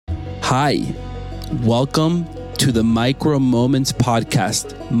Hi, welcome to the Micro Moments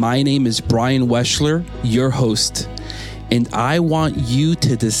podcast. My name is Brian Weschler, your host, and I want you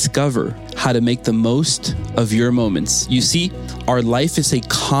to discover how to make the most of your moments. You see, our life is a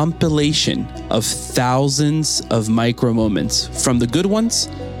compilation of thousands of micro moments, from the good ones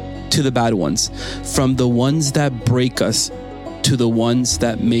to the bad ones, from the ones that break us to the ones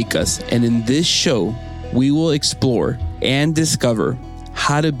that make us. And in this show, we will explore and discover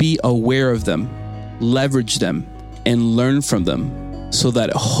how to be aware of them, leverage them, and learn from them so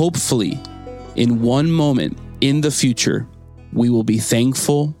that hopefully in one moment in the future, we will be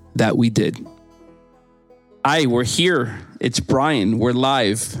thankful that we did. Hi, we're here. It's Brian. We're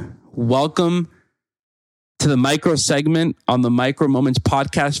live. Welcome to the micro segment on the Micro Moments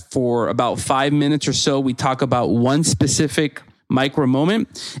podcast. For about 5 minutes or so, we talk about one specific micro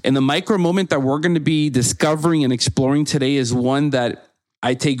moment. And the micro moment that we're going to be discovering and exploring today is one that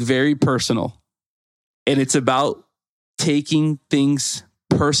I take very personal. And it's about taking things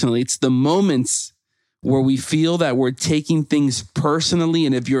personally. It's the moments where we feel that we're taking things personally.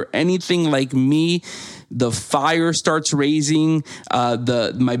 And if you're anything like me, the fire starts raising,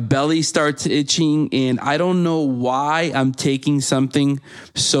 my belly starts itching, and I don't know why I'm taking something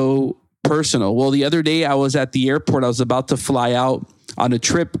so personal. Well, the other day I was at the airport. I was about to fly out on a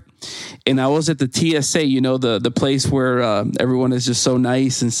trip, and I was at the TSA, the place where everyone is just so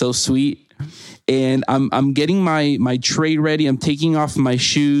nice and so sweet. And I'm getting my tray ready. I'm taking off my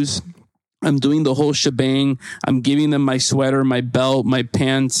shoes. I'm doing the whole shebang. I'm giving them my sweater, my belt, my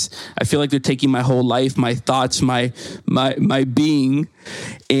pants. I feel like they're taking my whole life, my thoughts, my being.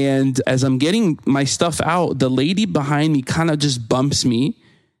 And as I'm getting my stuff out, the lady behind me kind of just bumps me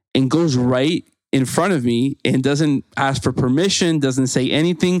and goes right in front of me and doesn't ask for permission, doesn't say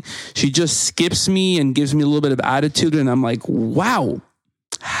anything. She just skips me and gives me a little bit of attitude. And I'm like, wow,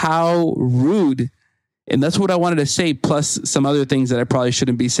 how rude. And that's what I wanted to say, plus some other things that I probably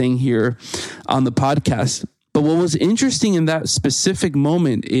shouldn't be saying here on the podcast. But what was interesting in that specific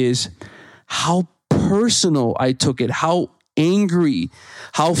moment is how personal I took it, how angry,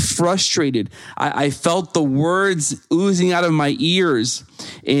 how frustrated. I felt the words oozing out of my ears,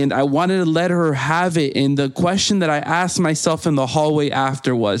 and I wanted to let her have it. And the question that I asked myself in the hallway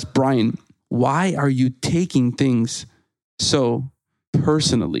after was, Brian, why are you taking things so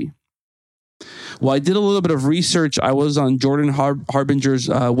personally? Well, I did a little bit of research. I was on Jordan Harbinger's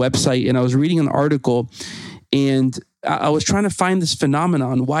website, and I was reading an article, and I was trying to find this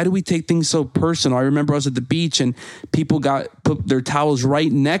phenomenon. Why do we take things so personal? I remember I was at the beach, and people put their towels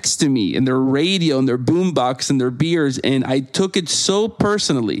right next to me, and their radio, and their boombox, and their beers, and I took it so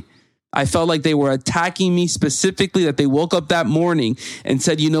personally. I felt like they were attacking me specifically, that they woke up that morning and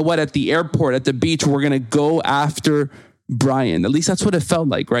said, you know what, at the airport, at the beach, we're going to go after Brian. At least that's what it felt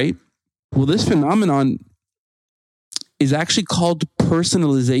like, right? Well, this phenomenon is actually called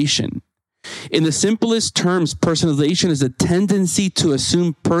personalization. In the simplest terms, personalization is a tendency to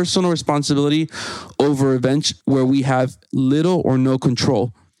assume personal responsibility over events where we have little or no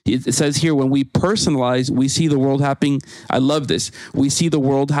control. It says here, when we personalize, we see the world happening. I love this. We see the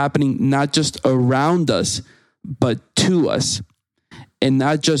world happening not just around us, but to us. And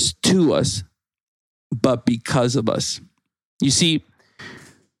not just to us, but because of us. You see,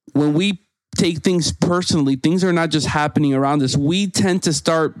 when we take things personally, things are not just happening around us. We tend to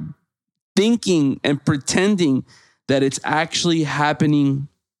start thinking and pretending that it's actually happening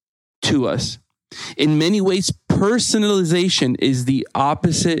to us. In many ways, personalization is the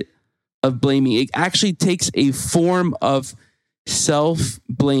opposite of blaming. It actually takes a form of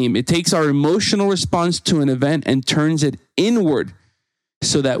self-blame. It takes our emotional response to an event and turns it inward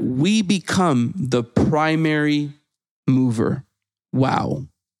so that we become the primary mover. Wow.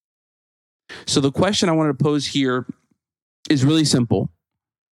 So the question I want to pose here is really simple.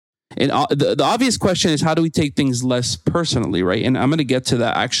 And the obvious question is, how do we take things less personally, right? And I'm going to get to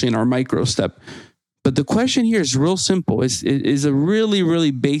that actually in our micro step. But the question here is real simple. It is a really,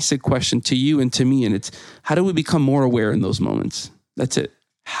 really basic question to you and to me. And it's, how do we become more aware in those moments? That's it.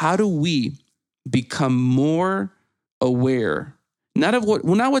 How do we become more aware, not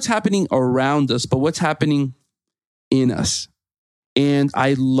what's happening around us, but what's happening in us? And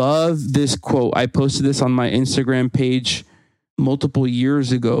I love this quote. I posted this on my Instagram page multiple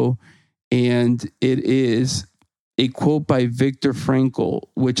years ago, and it is a quote by Viktor Frankl,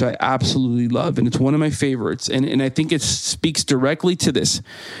 which I absolutely love, and it's one of my favorites. And I think it speaks directly to this.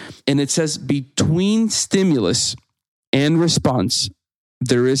 And it says, between stimulus and response,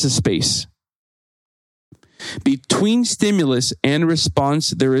 there is a space. Between stimulus and response,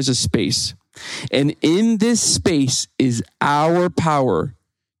 there is a space. And in this space is our power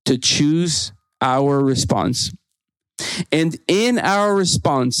to to choose our response. And in our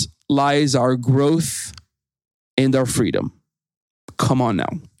response lies our growth and our freedom. Come on now,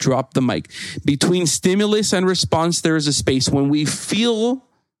 drop the mic. Between stimulus and response, there is a space. When we feel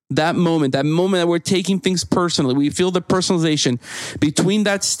that moment that we're taking things personally, we feel the personalization. Between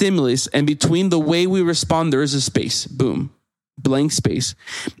that stimulus and between the way we respond, there is a space. Boom. Blank space.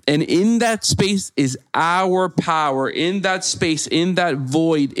 And in that space is our power. In that space, in that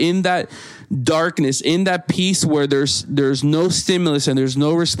void, in that darkness, in that peace where there's no stimulus and there's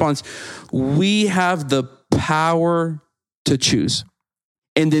no response, we have the power to choose.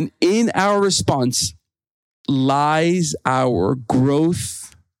 And then in our response lies our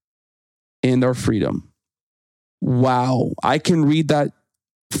growth and our freedom. Wow. I can read that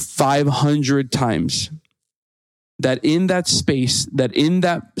 500 times. That in that space, that in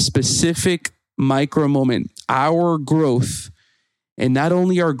that specific micro moment, our growth, and not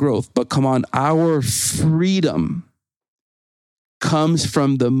only our growth, but come on, our freedom comes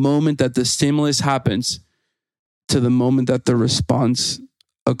from the moment that the stimulus happens to the moment that the response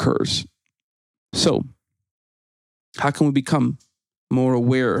occurs. So, how can we become more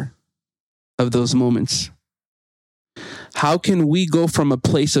aware of those moments? How can we go from a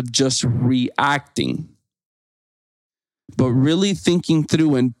place of just reacting, but really thinking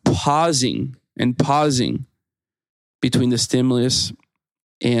through and pausing between the stimulus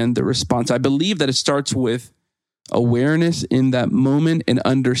and the response? I believe that it starts with awareness in that moment and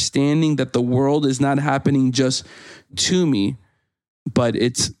understanding that the world is not happening just to me, but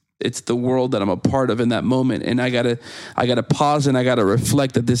it's the world that I'm a part of in that moment. And I gotta pause and I gotta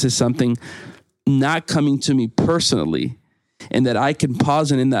reflect that this is something not coming to me personally, and that I can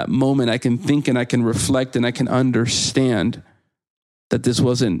pause, and in that moment I can think and I can reflect and I can understand that this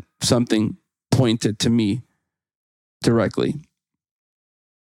wasn't something pointed to me directly.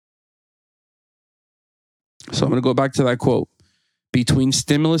 So I'm going to go back to that quote. Between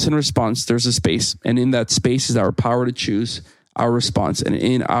stimulus and response, there's a space. And in that space is our power to choose our response. And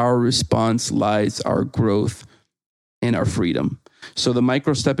in our response lies our growth and our freedom. So the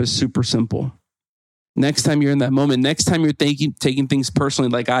micro step is super simple. Next time you're in that moment, next time you're taking things personally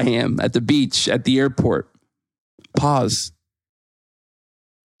like I am at the beach, at the airport, pause.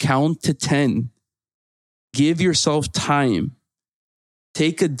 Count to 10. Give yourself time.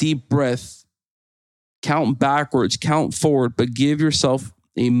 Take a deep breath. Count backwards, count forward, but give yourself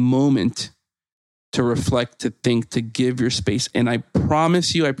a moment to reflect, to think, to give your space. And I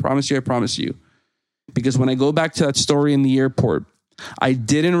promise you, because when I go back to that story in the airport, I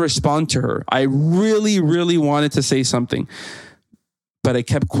didn't respond to her. I really, really wanted to say something, but I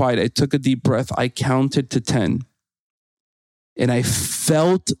kept quiet. I took a deep breath. I counted to 10. And I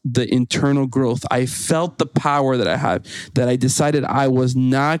felt the internal growth. I felt the power that I had, that I decided I was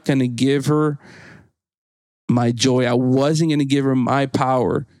not going to give her my joy. I wasn't going to give her my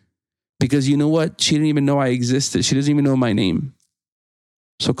power, because you know what? She didn't even know I existed. She doesn't even know my name.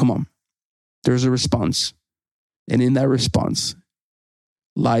 So come on. There's a response. And in that response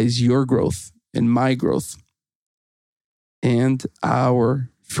lies your growth and my growth and our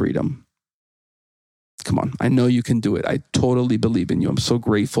freedom. Come on. I know you can do it. I totally believe in you. I'm so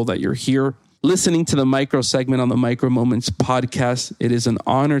grateful that you're here listening to the micro segment on the Micro Moments podcast. It is an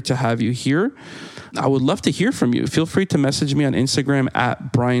honor to have you here. I would love to hear from you. Feel free to message me on Instagram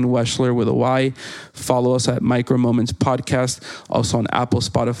at Brian Weschler with a Y. Follow us at Micro Moments Podcast. Also on on Apple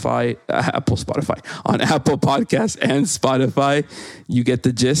Podcasts and Spotify. You get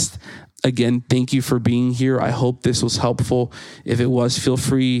the gist. Again, thank you for being here. I hope this was helpful. If it was, feel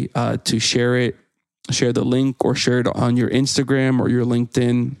free to share it, share the link, or share it on your Instagram or your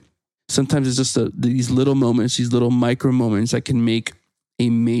LinkedIn. Sometimes it's just these little moments, these little micro moments that can make a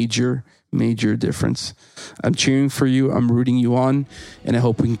major difference. I'm cheering for you. I'm rooting you on, and I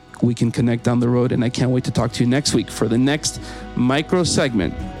hope we can connect down the road. And I can't wait to talk to you next week for the next micro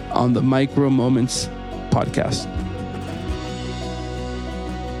segment on the Micro Moments podcast.